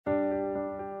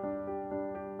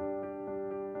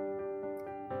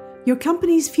Your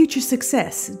company's future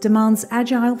success demands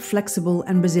agile, flexible,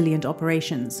 and resilient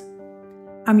operations.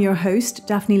 I'm your host,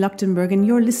 Daphne Luchtenberg, and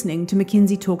you're listening to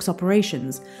McKinsey Talks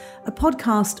Operations, a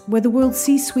podcast where the world's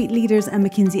C-suite leaders and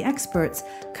McKinsey experts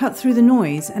cut through the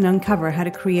noise and uncover how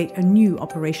to create a new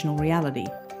operational reality.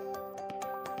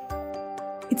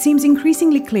 It seems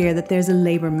increasingly clear that there's a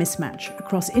labour mismatch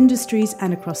across industries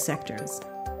and across sectors.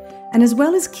 And as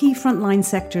well as key frontline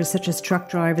sectors such as truck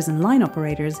drivers and line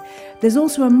operators, there's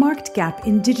also a marked gap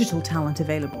in digital talent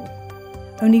available.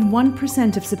 Only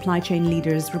 1% of supply chain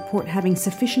leaders report having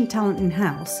sufficient talent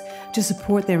in-house to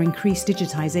support their increased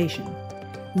digitisation.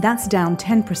 That's down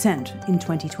 10% in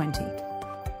 2020.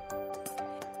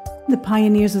 The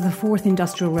pioneers of the fourth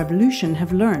industrial revolution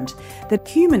have learned that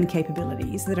human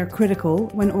capabilities that are critical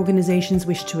when organisations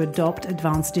wish to adopt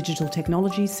advanced digital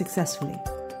technologies successfully.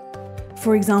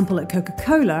 For example, at Coca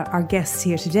Cola, our guests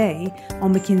here today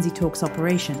on McKinsey Talks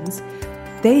Operations,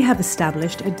 they have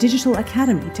established a digital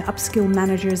academy to upskill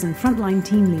managers and frontline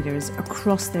team leaders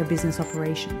across their business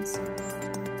operations.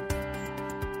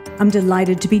 I'm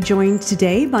delighted to be joined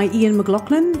today by Ian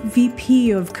McLaughlin,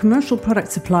 VP of Commercial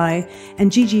Product Supply,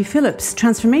 and Gigi Phillips,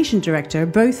 Transformation Director,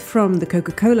 both from the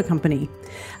Coca Cola Company.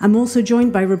 I'm also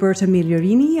joined by Roberto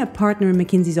Migliorini, a partner in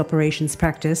McKinsey's operations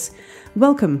practice.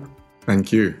 Welcome.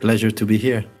 Thank you. Pleasure to be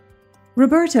here.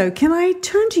 Roberto, can I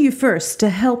turn to you first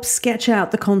to help sketch out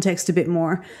the context a bit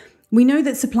more? We know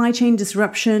that supply chain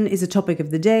disruption is a topic of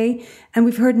the day, and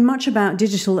we've heard much about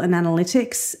digital and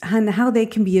analytics and how they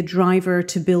can be a driver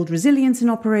to build resilience in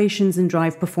operations and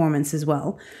drive performance as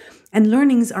well. And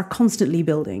learnings are constantly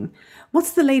building.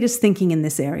 What's the latest thinking in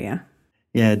this area?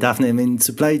 Yeah, Daphne,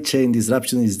 supply chain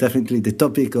disruption is definitely the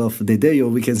topic of the day,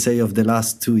 or we can say of the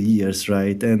last 2 years,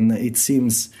 right? And it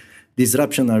seems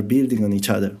disruption are building on each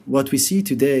other. What we see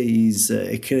today is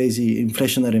a crazy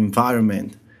inflationary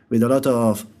environment with a lot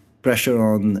of pressure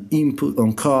on input,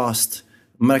 on cost,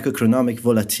 macroeconomic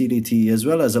volatility, as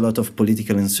well as a lot of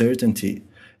political uncertainty.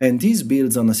 And this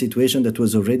builds on a situation that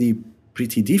was already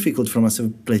pretty difficult from a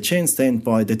supply chain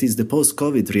standpoint, that is the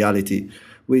post-COVID reality,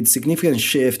 with significant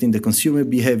shift in the consumer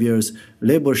behaviors,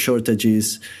 labor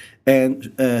shortages,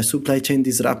 and supply chain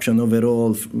disruption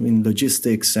overall in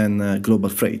logistics and global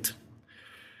freight.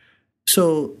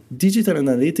 So digital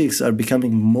analytics are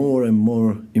becoming more and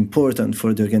more important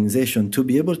for the organization to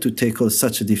be able to tackle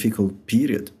such a difficult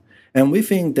period. And we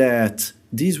think that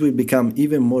this will become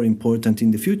even more important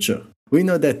in the future. We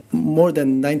know that more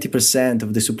than 90%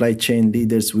 of the supply chain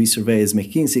leaders we survey as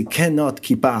McKinsey cannot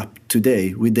keep up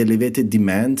today with the elevated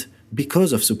demand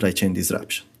because of supply chain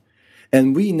disruption.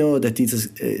 And we know that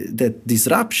that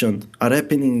disruption are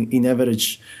happening in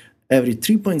average every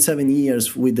 3.7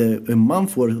 years with a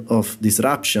month worth of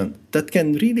disruption that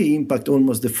can really impact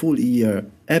almost the full year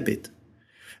EBIT.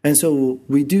 And so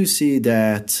we do see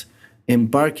that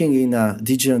embarking in a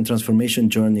digital transformation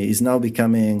journey is now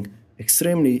becoming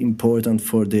extremely important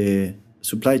for the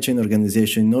supply chain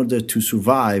organization in order to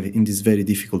survive in this very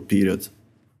difficult period.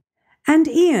 And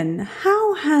Ian,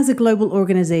 how has a global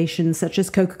organization such as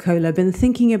Coca Cola been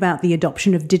thinking about the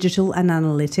adoption of digital and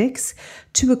analytics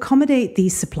to accommodate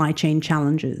these supply chain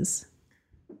challenges?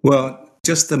 Well,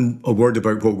 just a word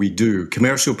about what we do.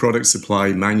 Commercial Product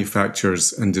Supply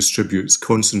manufactures and distributes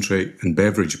concentrate and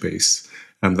beverage base.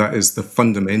 And that is the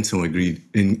fundamental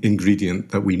ingredient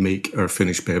that we make our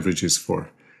finished beverages for.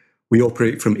 We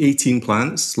operate from 18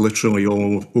 plants, literally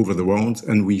all over the world,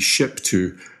 and we ship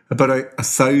to about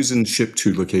 1,000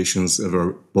 ship-to locations of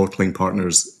our bottling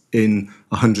partners in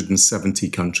 170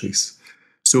 countries.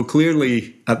 So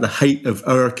clearly, at the height of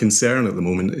our concern at the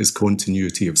moment is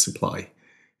continuity of supply.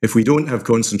 If we don't have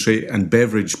concentrate and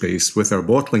beverage base with our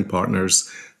bottling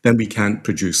partners, then we can't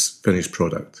produce finished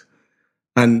product.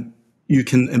 And you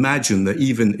can imagine that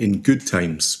even in good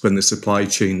times, when the supply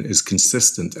chain is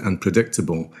consistent and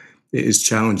predictable, it is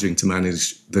challenging to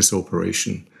manage this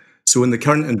operation. So in the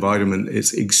current environment,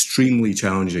 it's extremely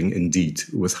challenging indeed,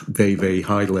 with very, very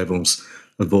high levels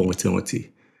of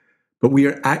volatility. But we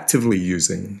are actively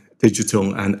using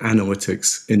digital and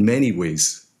analytics in many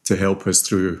ways to help us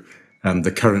through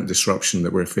the current disruption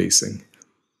that we're facing.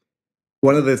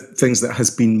 One of the things that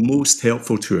has been most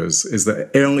helpful to us is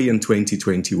that early in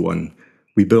 2021,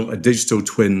 we built a digital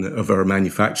twin of our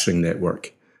manufacturing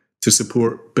network to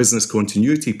support business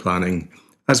continuity planning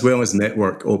as well as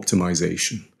network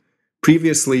optimization.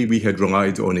 Previously, we had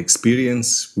relied on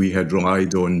experience, we had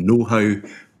relied on know-how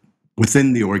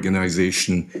within the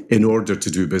organization in order to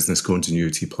do business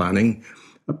continuity planning.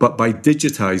 But by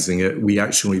digitizing it, we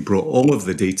actually brought all of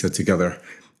the data together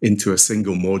into a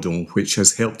single model, which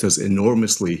has helped us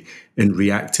enormously in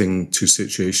reacting to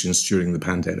situations during the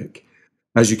pandemic.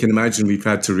 As you can imagine, we've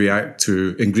had to react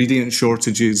to ingredient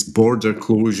shortages, border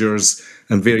closures,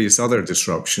 and various other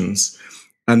disruptions.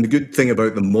 And the good thing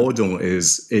about the model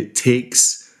is it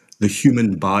takes the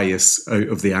human bias out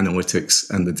of the analytics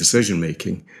and the decision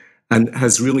making and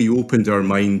has really opened our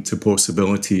mind to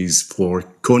possibilities for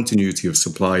continuity of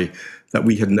supply that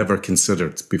we had never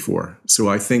considered before. So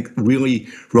I think really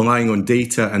relying on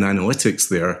data and analytics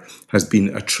there has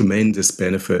been a tremendous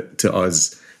benefit to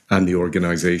us and the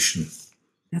organization.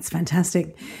 That's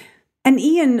fantastic. And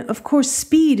Ian, of course,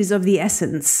 speed is of the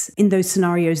essence in those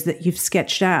scenarios that you've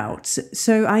sketched out.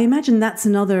 So I imagine that's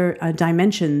another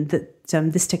dimension that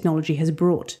this technology has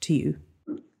brought to you.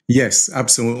 Yes,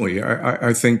 absolutely.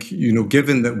 I think,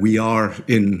 given that we are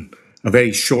in a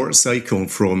very short cycle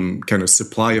from kind of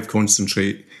supply of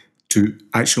concentrate to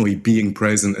actually being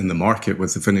present in the market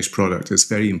with the finished product, it's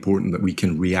very important that we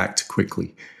can react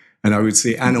quickly. And I would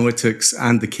say analytics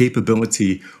and the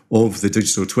capability of the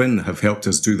digital twin have helped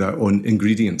us do that on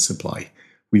ingredient supply.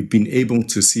 We've been able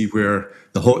to see where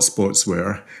the hotspots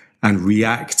were and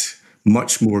react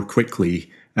much more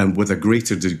quickly and with a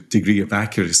greater degree of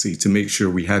accuracy to make sure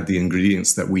we had the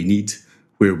ingredients that we need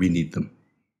where we need them.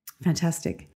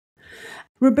 Fantastic.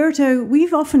 Roberto,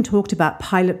 we've often talked about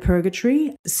pilot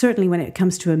purgatory, certainly when it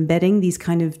comes to embedding these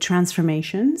kind of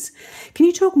transformations. Can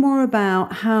you talk more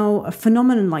about how a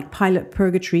phenomenon like pilot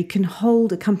purgatory can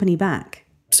hold a company back?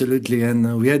 Absolutely.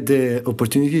 And we had the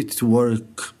opportunity to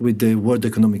work with the World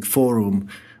Economic Forum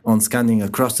on scanning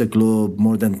across the globe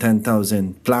more than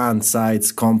 10,000 plant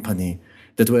sites, company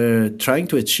that were trying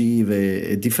to achieve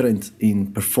a difference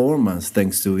in performance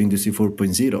thanks to Industry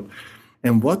 4.0.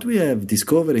 And what we have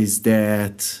discovered is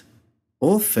that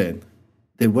often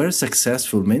they were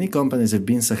successful. Many companies have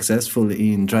been successful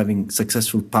in driving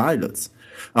successful pilots.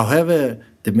 However,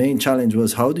 the main challenge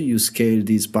was how do you scale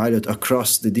these pilots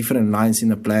across the different lines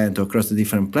in a plant or across the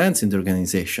different plants in the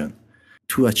organization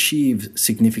to achieve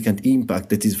significant impact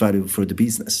that is valuable for the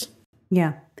business.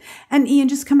 Yeah. And Ian,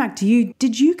 just come back to you.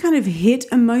 Did you kind of hit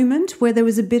a moment where there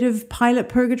was a bit of pilot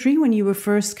purgatory when you were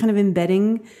first kind of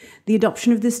embedding the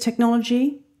adoption of this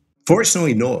technology?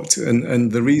 Fortunately not.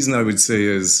 And the reason I would say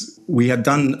is we had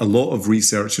done a lot of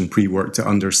research and pre-work to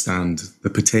understand the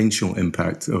potential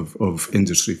impact of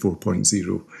Industry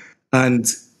 4.0. And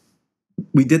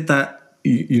we did that,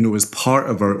 as part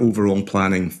of our overall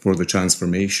planning for the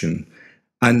transformation.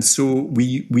 And so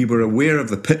we were aware of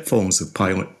the pitfalls of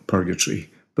pilot purgatory.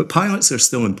 But pilots are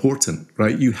still important,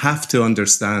 right? You have to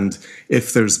understand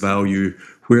if there's value,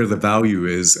 where the value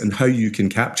is, and how you can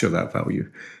capture that value.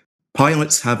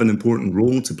 Pilots have an important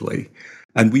role to play.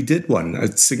 And we did one, a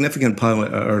significant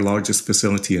pilot at our largest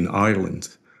facility in Ireland.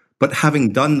 But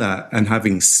having done that and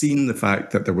having seen the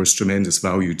fact that there was tremendous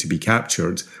value to be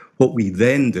captured, what we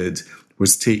then did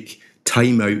was take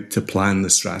time out to plan the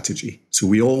strategy. So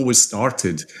we always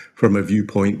started from a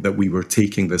viewpoint that we were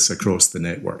taking this across the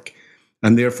network.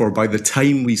 And therefore, by the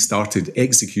time we started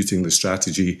executing the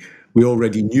strategy, we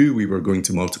already knew we were going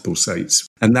to multiple sites.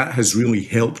 And that has really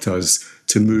helped us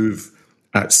to move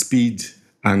at speed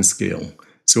and scale.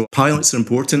 So pilots are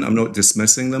important. I'm not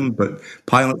dismissing them, but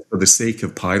pilots for the sake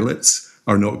of pilots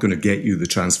are not going to get you the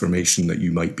transformation that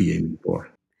you might be aiming for.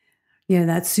 Yeah,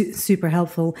 that's super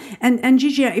helpful. And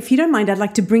Gigi, if you don't mind, I'd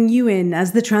like to bring you in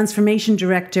as the transformation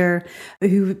director,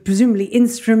 who presumably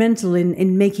instrumental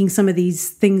in making some of these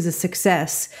things a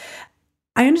success.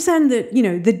 I understand that,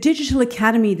 the digital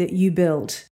academy that you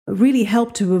built really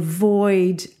helped to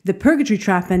avoid the purgatory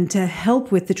trap and to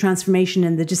help with the transformation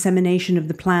and the dissemination of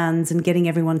the plans and getting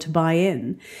everyone to buy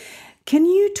in. Can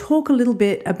you talk a little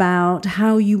bit about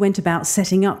how you went about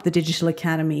setting up the digital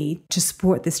academy to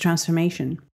support this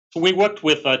transformation? So we worked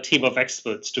with a team of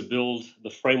experts to build the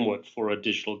framework for a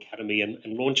digital academy and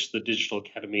launched the digital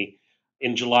academy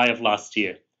in July of last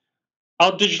year.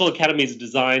 Our digital academy is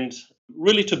designed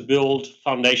really to build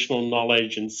foundational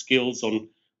knowledge and skills on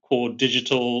core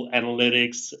digital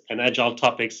analytics and agile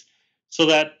topics so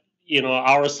that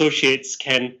our associates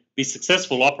can be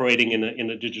successful operating in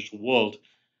a digital world.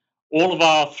 All of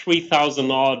our 3,000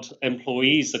 odd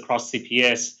employees across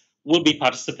CPS will be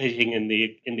participating in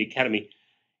the academy.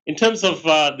 In terms of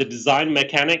the design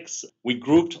mechanics, we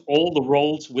grouped all the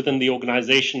roles within the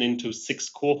organization into 6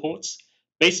 cohorts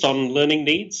based on learning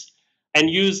needs and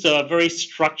used a very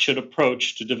structured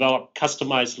approach to develop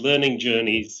customized learning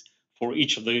journeys for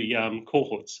each of the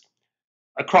cohorts.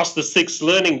 Across the 6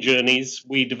 learning journeys,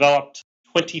 we developed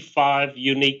 25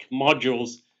 unique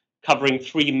modules covering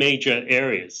 3 major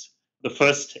areas. The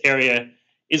first area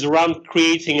is around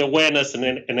creating awareness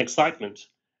and excitement.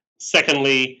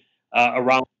 Secondly,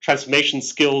 around transformation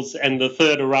skills, and the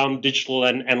third around digital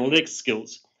and analytics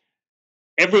skills.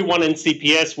 Everyone in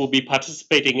CPS will be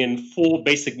participating in 4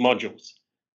 basic modules.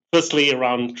 Firstly,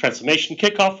 around transformation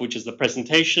kickoff, which is the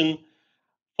presentation,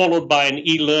 followed by an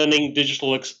e-learning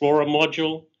digital explorer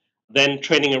module, then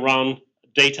training around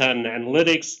data and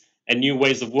analytics and new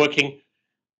ways of working,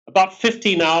 about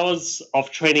 15 hours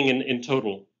of training in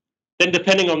total. Then,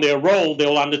 depending on their role,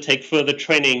 they'll undertake further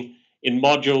training in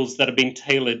modules that are being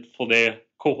tailored for their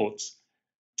cohorts.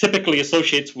 Typically,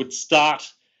 associates would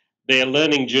start their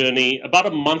learning journey about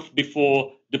a month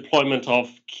before deployment of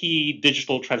key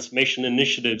digital transformation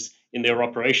initiatives in their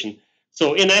operation.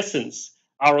 So, in essence,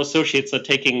 our associates are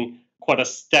taking quite a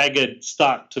staggered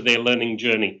start to their learning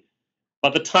journey. By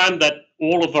the time that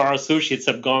all of our associates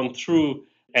have gone through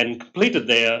and completed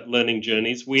their learning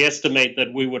journeys, we estimate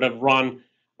that we would have run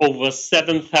over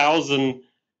 7,000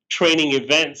 training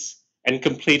events and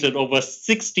completed over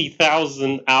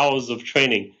 60,000 hours of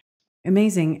training.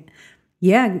 Amazing.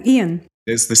 Yeah, Ian.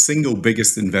 It's the single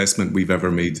biggest investment we've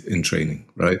ever made in training,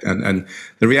 right? And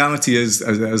the reality is,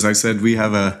 as I said, we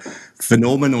have a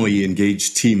phenomenally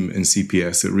engaged team in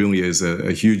CPS. It really is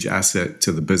a huge asset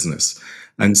to the business.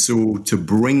 And so to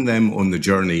bring them on the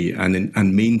journey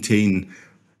and maintain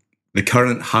the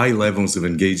current high levels of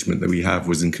engagement that we have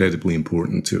was incredibly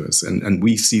important to us. And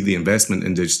we see the investment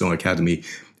in Digital Academy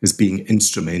as being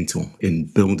instrumental in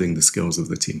building the skills of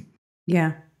the team.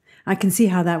 Yeah, I can see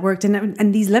how that worked.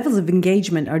 And these levels of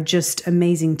engagement are just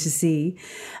amazing to see.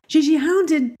 Gigi, how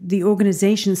did the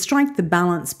organization strike the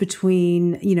balance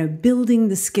between, building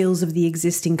the skills of the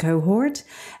existing cohort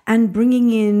and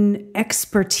bringing in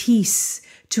expertise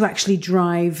to actually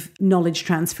drive knowledge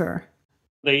transfer?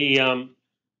 The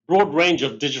broad range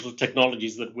of digital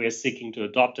technologies that we're seeking to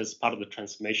adopt as part of the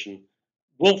transformation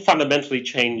will fundamentally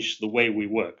change the way we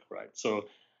work, right? So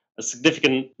a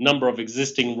significant number of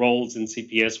existing roles in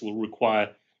CPS will require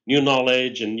new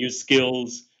knowledge and new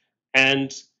skills,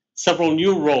 and several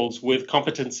new roles with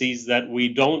competencies that we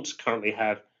don't currently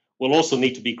have will also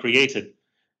need to be created.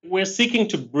 We're seeking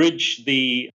to bridge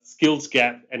the skills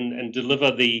gap and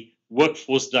deliver the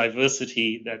workforce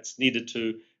diversity that's needed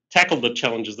to tackle the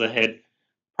challenges ahead,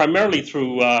 primarily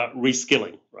through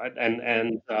reskilling, right,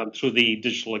 and through the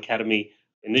Digital Academy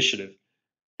initiative.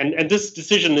 And this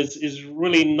decision is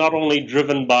really not only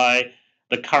driven by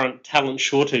the current talent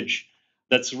shortage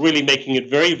that's really making it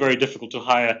very, very difficult to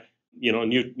hire,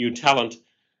 new talent,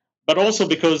 but also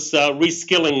because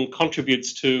reskilling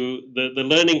contributes to the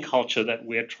learning culture that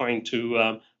we're trying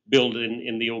to build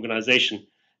in the organization.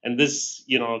 And this,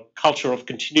 culture of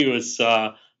continuous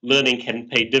learning can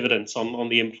pay dividends on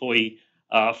the employee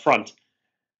front.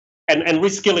 And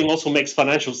reskilling also makes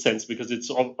financial sense because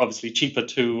it's obviously cheaper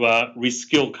to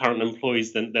reskill current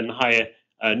employees than hire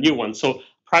new ones. So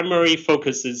primary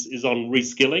focus is on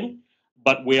reskilling,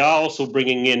 but we are also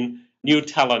bringing in new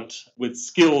talent with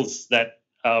skills that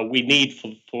we need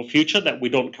for future that we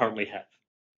don't currently have.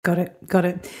 Got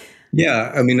it.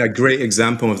 Yeah, I mean, a great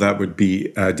example of that would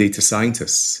be data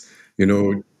scientists.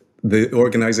 The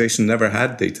organization never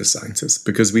had data scientists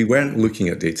because we weren't looking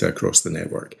at data across the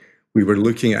network. We were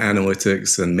looking at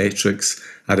analytics and metrics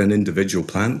at an individual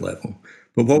plant level.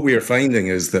 But what we are finding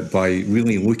is that by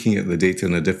really looking at the data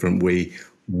in a different way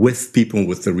with people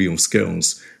with the real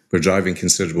skills, we're driving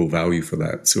considerable value for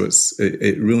that. So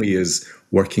it really is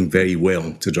working very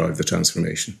well to drive the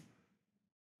transformation.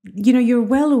 You're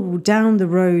well down the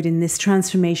road in this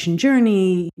transformation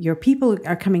journey. Your people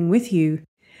are coming with you.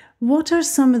 What are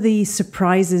some of the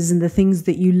surprises and the things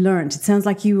that you learned? It sounds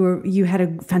like you had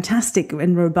a fantastic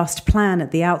and robust plan at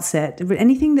the outset.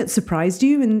 Anything that surprised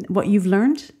you in what you've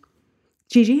learned?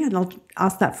 Gigi, and I'll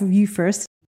ask that for you first.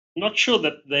 I'm not sure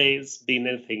that there's been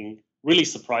anything really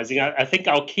surprising. I think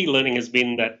our key learning has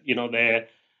been that, they're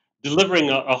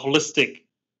delivering a holistic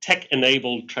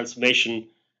tech-enabled transformation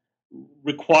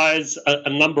requires a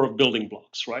number of building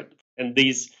blocks, right? And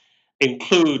these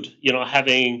include,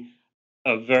 having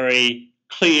a very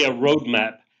clear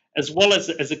roadmap, as well as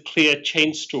a clear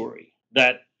change story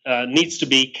that needs to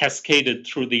be cascaded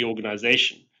through the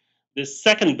organization. The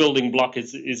second building block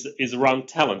is around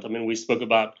talent. I mean, we spoke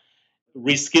about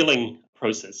reskilling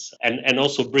process and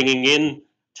also bringing in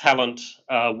talent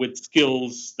with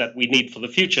skills that we need for the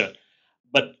future,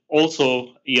 but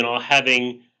also,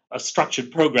 having a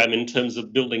structured program in terms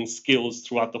of building skills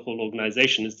throughout the whole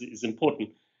organization is important.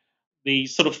 The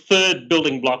sort of third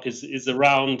building block is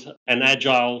around an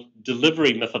agile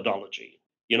delivery methodology.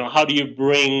 How do you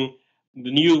bring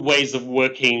the new ways of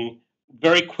working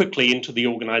very quickly into the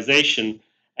organization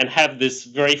and have this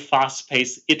very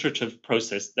fast-paced iterative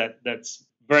process that's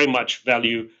very much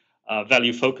value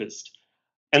focused.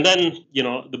 And then,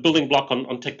 the building block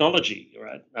on technology,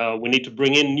 right? We need to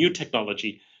bring in new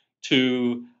technology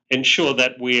to ensure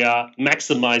that we are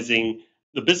maximizing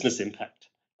the business impact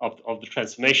of the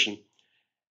transformation.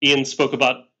 Ian spoke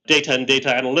about data and data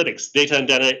analytics. Data and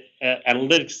data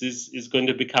analytics is going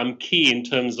to become key in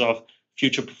terms of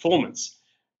future performance.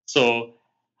 So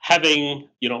having,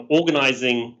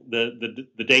 organizing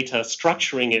the data,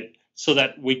 structuring it so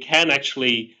that we can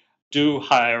actually do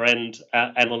higher end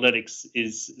analytics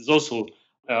is also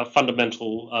a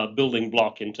fundamental building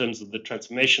block in terms of the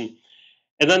transformation.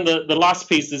 And then the last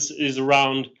piece is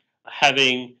around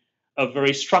having a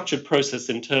very structured process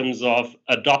in terms of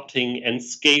adopting and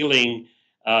scaling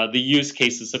the use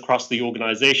cases across the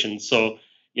organization. So,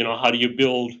 how do you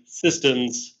build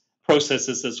systems,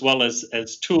 processes, as well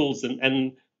as tools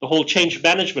and the whole change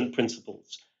management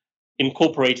principles,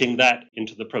 incorporating that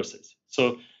into the process.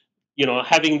 So,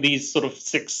 having these sort of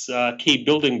six key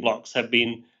building blocks have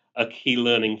been a key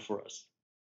learning for us.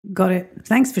 Got it.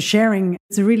 Thanks for sharing.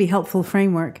 It's a really helpful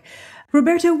framework.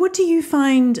 Roberto, what do you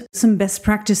find some best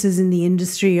practices in the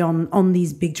industry on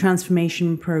these big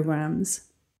transformation programs?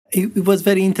 It was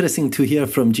very interesting to hear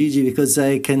from Gigi because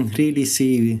I can really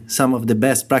see some of the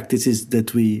best practices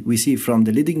that we see from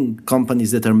the leading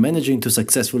companies that are managing to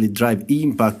successfully drive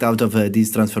impact out of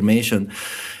this transformation.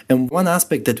 And one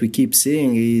aspect that we keep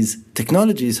seeing is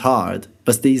technology is hard,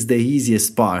 but it is the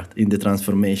easiest part in the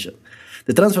transformation.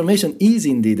 The transformation is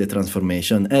indeed a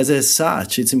transformation. As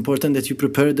such, it's important that you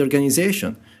prepare the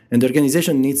organization. And the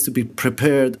organization needs to be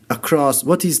prepared across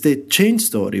what is the change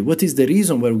story, what is the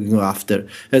reason where we go after,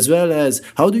 as well as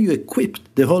how do you equip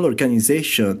the whole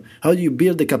organization, how do you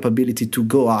build the capability to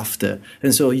go after.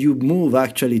 And so you move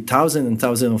actually thousands and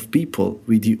thousands of people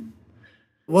with you.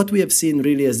 What we have seen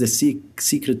really as the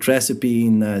secret recipe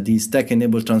in this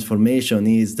tech-enabled transformation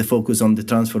is the focus on the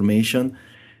transformation,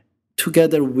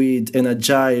 together with an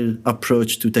agile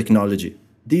approach to technology.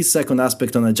 This second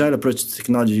aspect on agile approach to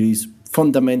technology is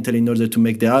fundamental in order to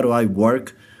make the ROI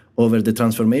work over the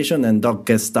transformation and not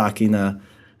get stuck in a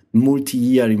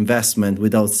multi-year investment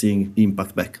without seeing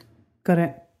impact back. Got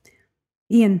it.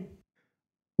 Ian?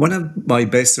 One of my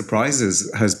best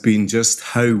surprises has been just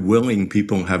how willing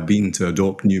people have been to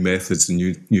adopt new methods and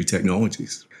new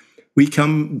technologies. We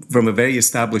come from a very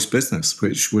established business,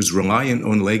 which was reliant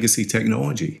on legacy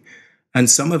technology. And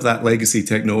some of that legacy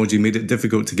technology made it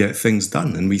difficult to get things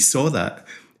done. And we saw that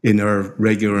in our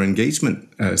regular engagement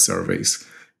surveys.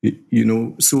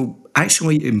 So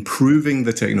actually improving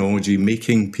the technology,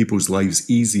 making people's lives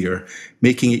easier,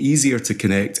 making it easier to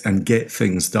connect and get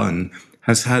things done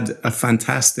has had a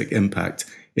fantastic impact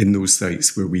in those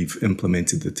sites where we've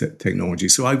implemented the technology.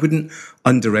 So I wouldn't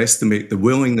underestimate the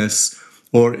willingness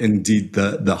or indeed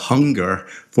the hunger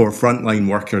for frontline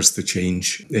workers to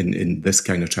change in this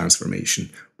kind of transformation.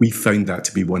 We found that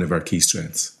to be one of our key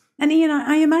strengths. And Ian,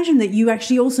 I imagine that you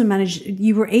actually also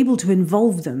you were able to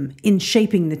involve them in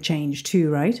shaping the change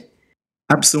too, right?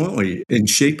 Absolutely. In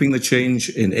shaping the change,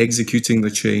 in executing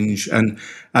the change.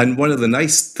 And one of the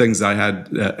nice things I had,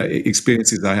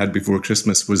 experiences I had before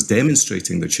Christmas was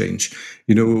demonstrating the change.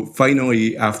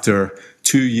 Finally, after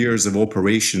 2 years of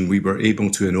operation, we were able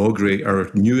to inaugurate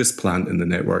our newest plant in the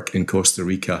network in Costa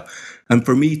Rica. And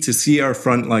for me to see our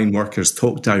frontline workers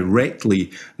talk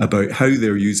directly about how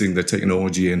they're using the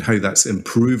technology and how that's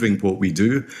improving what we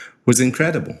do was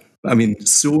incredible. I mean,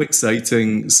 so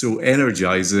exciting, so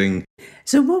energizing.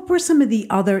 So what were some of the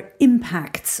other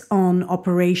impacts on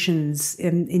operations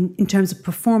in terms of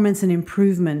performance and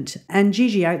improvement? And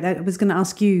Gigi, I was going to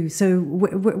ask you, so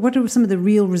what are some of the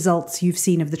real results you've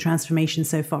seen of the transformation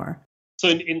so far? So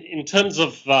in terms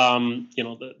of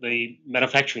the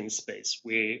manufacturing space,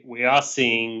 we are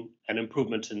seeing an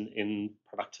improvement in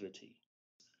productivity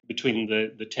between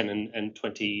the 10 and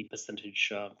 20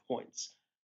 percentage points.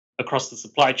 Across the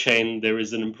supply chain, there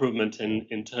is an improvement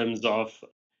in terms of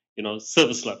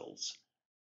service levels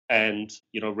and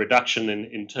reduction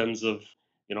in terms of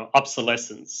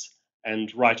obsolescence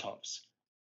and write-offs.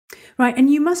 Right, and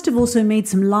you must have also made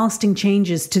some lasting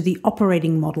changes to the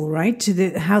operating model, right?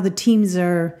 To how the teams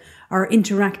are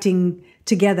interacting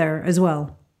together as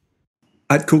well.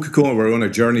 At Coca Cola, we're on a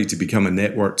journey to become a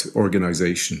networked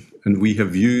organization, and we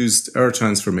have used our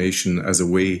transformation as a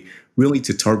way really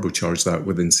to turbocharge that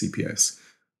within CPS.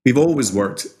 We've always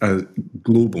worked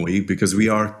globally because we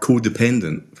are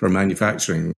codependent for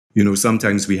manufacturing.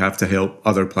 Sometimes we have to help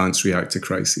other plants react to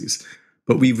crises,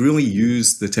 but we've really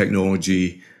used the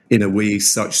technology in a way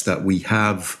such that we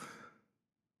have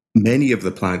many of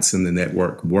the plants in the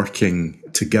network working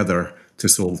together to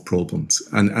solve problems.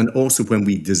 And also when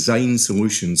we design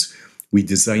solutions, we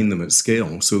design them at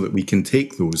scale so that we can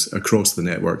take those across the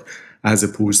network, as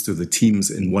opposed to the teams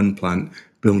in one plant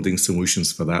building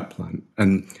solutions for that plant.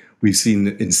 And we've seen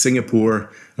in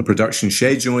Singapore a production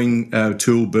scheduling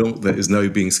tool built that is now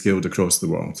being scaled across the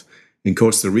world. In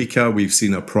Costa Rica, we've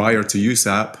seen a prior-to-use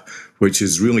app, which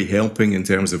is really helping in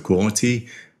terms of quality,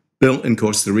 built in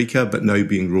Costa Rica, but now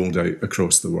being rolled out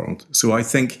across the world. So I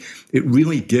think it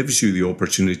really gives you the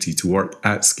opportunity to work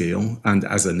at scale and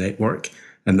as a network,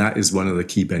 and that is one of the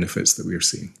key benefits that we're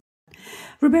seeing.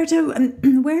 Roberto,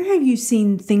 where have you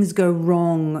seen things go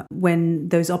wrong when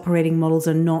those operating models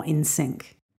are not in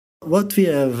sync? What we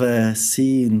have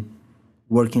seen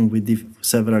working with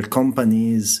several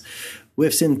companies,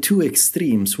 we've seen two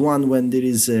extremes. One, when there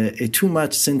is a too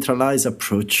much centralized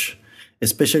approach,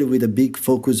 especially with a big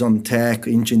focus on tech,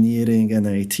 engineering, and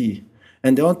IT.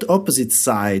 And the opposite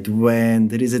side, when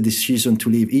there is a decision to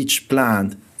leave each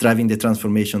plant driving the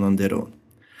transformation on their own.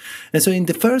 And so in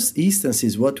the first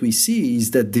instances, what we see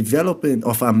is the development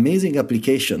of amazing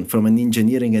application from an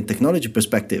engineering and technology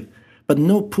perspective, but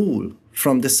no pull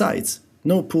from the sites,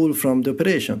 no pull from the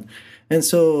operation. And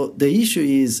so the issue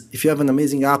is, if you have an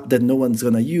amazing app that no one's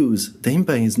going to use, the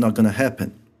impact is not going to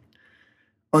happen.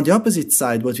 On the opposite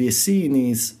side, what we are seeing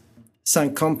is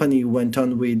some company went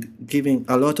on with giving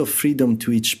a lot of freedom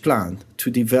to each plant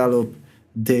to develop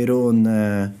their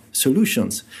own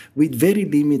solutions with very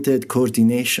limited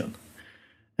coordination.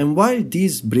 And while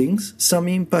this brings some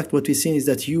impact, what we see is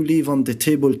that you leave on the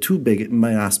table two big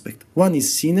aspects. One is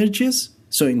synergies,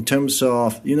 so in terms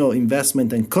of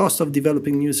investment and cost of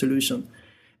developing new solution.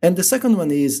 And the second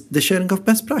one is the sharing of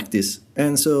best practice.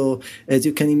 And so, as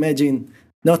you can imagine,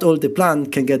 not all the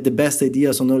plant can get the best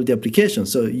ideas on all the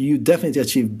applications. So you definitely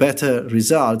achieve better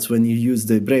results when you use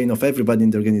the brain of everybody in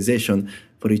the organization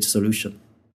for each solution.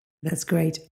 That's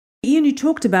great. Ian, you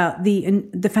talked about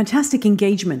the fantastic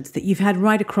engagement that you've had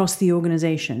right across the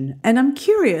organization. And I'm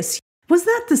curious, was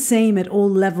that the same at all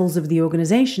levels of the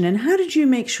organization? And how did you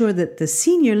make sure that the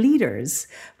senior leaders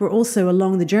were also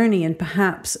along the journey and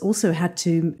perhaps also had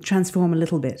to transform a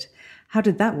little bit? How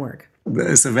did that work?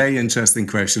 It's a very interesting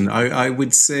question. I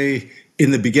would say in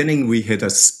the beginning, we had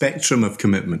a spectrum of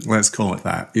commitment, let's call it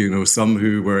that. Some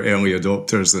who were early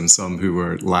adopters and some who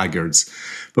were laggards.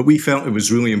 But we felt it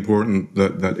was really important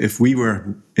that if we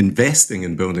were investing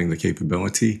in building the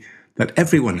capability, that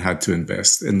everyone had to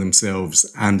invest in themselves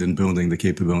and in building the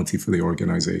capability for the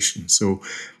organization. So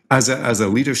as a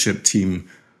leadership team,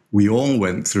 we all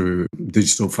went through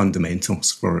digital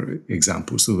fundamentals, for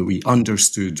example, so that we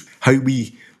understood how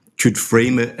we could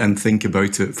frame it and think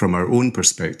about it from our own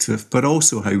perspective, but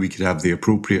also how we could have the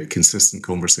appropriate, consistent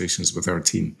conversations with our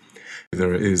team.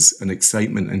 There is an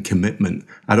excitement and commitment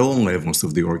at all levels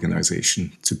of the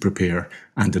organization to prepare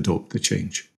and adopt the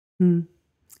change. And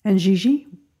Gigi?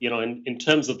 In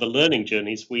terms of the learning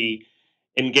journeys, we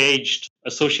engaged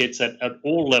associates at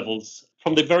all levels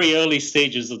from the very early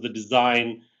stages of the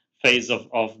design phase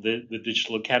of the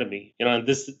Digital Academy. And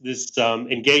this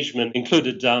engagement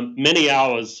included many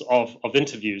hours of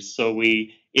interviews. So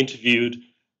we interviewed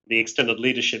the extended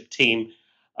leadership team.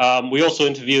 We also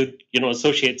interviewed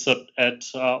associates at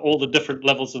all the different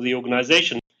levels of the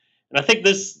organization. And I think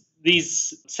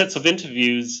these sets of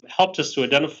interviews helped us to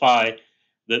identify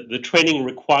the training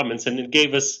requirements, and it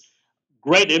gave us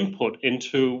great input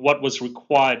into what was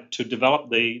required to develop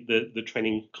the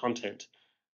training content.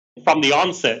 From the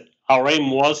onset, our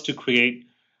aim was to create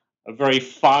a very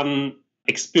fun,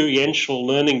 experiential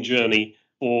learning journey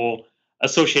for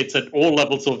associates at all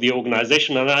levels of the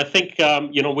organization. And I think,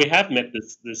 we have met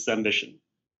this ambition.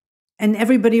 And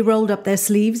everybody rolled up their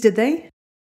sleeves, did they?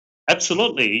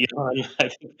 Absolutely. And I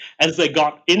think as they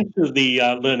got into the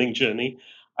learning journey,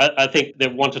 I think they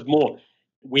wanted more.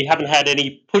 We haven't had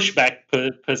any pushback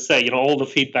per se. All the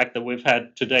feedback that we've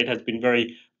had to date has been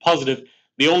very positive.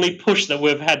 The only push that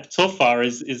we've had so far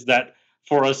is that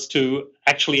for us to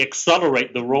actually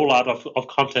accelerate the rollout of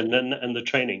content and the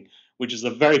training, which is a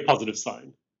very positive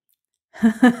sign.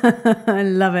 I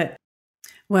love it.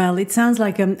 Well, it sounds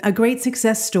like a great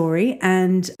success story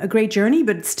and a great journey,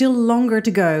 but still longer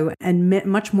to go and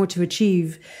much more to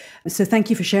achieve. So thank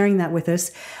you for sharing that with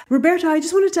us. Roberto, I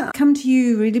just wanted to come to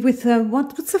you really with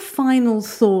what's the final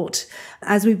thought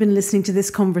as we've been listening to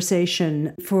this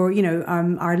conversation for,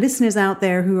 our listeners out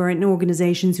there who are in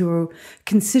organizations who are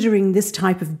considering this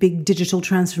type of big digital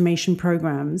transformation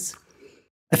programs?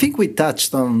 I think we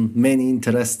touched on many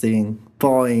interesting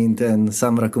points and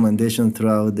some recommendations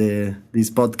throughout this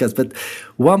podcast. But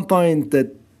one point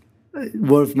that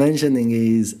worth mentioning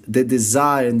is the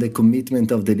desire and the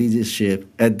commitment of the leadership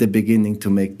at the beginning to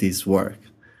make this work.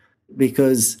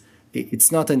 Because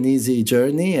it's not an easy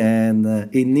journey, and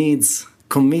it needs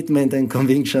commitment and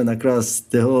conviction across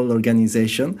the whole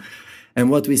organization. And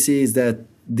what we see is that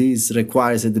this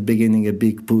requires at the beginning a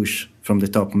big push from the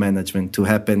top management to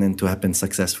happen and to happen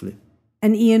successfully.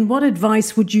 And Ian, what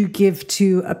advice would you give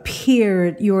to a peer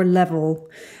at your level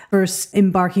first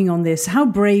embarking on this? How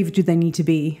brave do they need to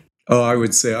be? Oh, I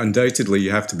would say undoubtedly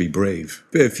you have to be brave.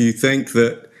 If you think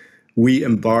that we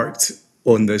embarked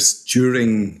on this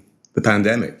during the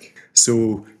pandemic,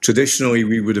 so traditionally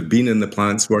we would have been in the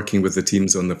plants working with the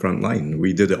teams on the front line.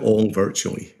 We did it all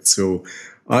virtually. So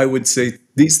I would say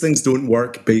these things don't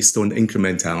work based on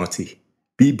incrementality.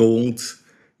 Be bold,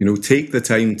 take the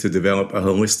time to develop a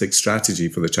holistic strategy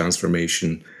for the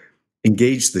transformation.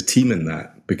 Engage the team in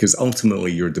that, because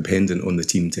ultimately you're dependent on the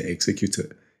team to execute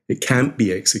it. It can't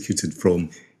be executed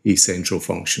from a central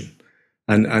function.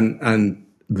 And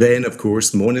then, of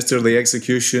course, monitor the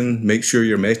execution, make sure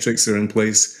your metrics are in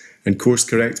place, and course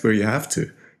correct where you have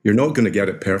to. You're not going to get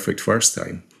it perfect first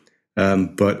time.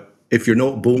 But if you're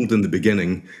not bold in the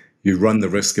beginning, you run the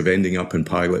risk of ending up in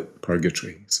pilot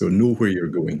purgatory. So know where you're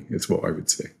going, is what I would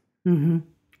say. Mm-hmm.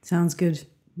 Sounds good.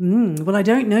 Well, I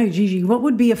don't know, Gigi, what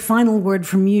would be a final word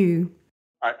from you?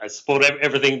 I support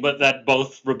everything, but that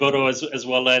both Roberto as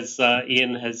well as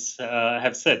Ian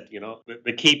have said.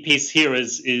 The key piece here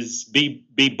is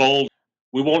be bold.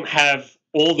 We won't have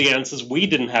all the answers. We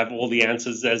didn't have all the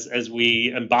answers as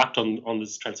we embarked on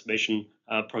this transformation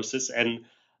process, and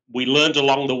we learned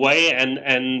along the way,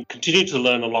 and continue to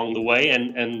learn along the way,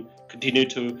 and continue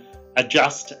to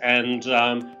adjust and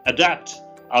adapt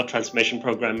our transformation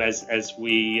program as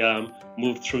we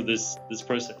move through this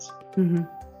process. Mm-hmm.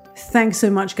 Thanks so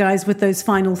much, guys, with those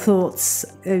final thoughts.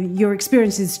 Your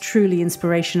experience is truly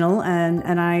inspirational,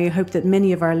 and I hope that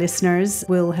many of our listeners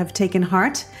will have taken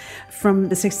heart from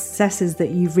the successes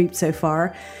that you've reaped so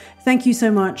far. Thank you so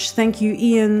much. Thank you,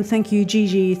 Ian. Thank you,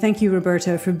 Gigi. Thank you,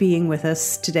 Roberto, for being with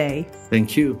us today.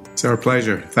 Thank you. It's our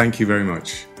pleasure. Thank you very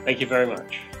much. Thank you very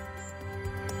much.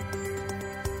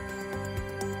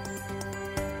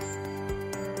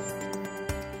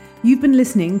 You've been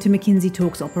listening to McKinsey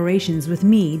Talks Operations with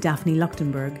me, Daphne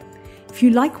Luchtenberg. If you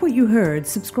like what you heard,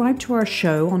 subscribe to our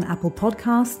show on Apple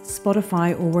Podcasts,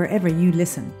 Spotify, or wherever you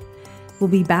listen. We'll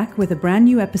be back with a brand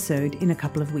new episode in a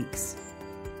couple of weeks.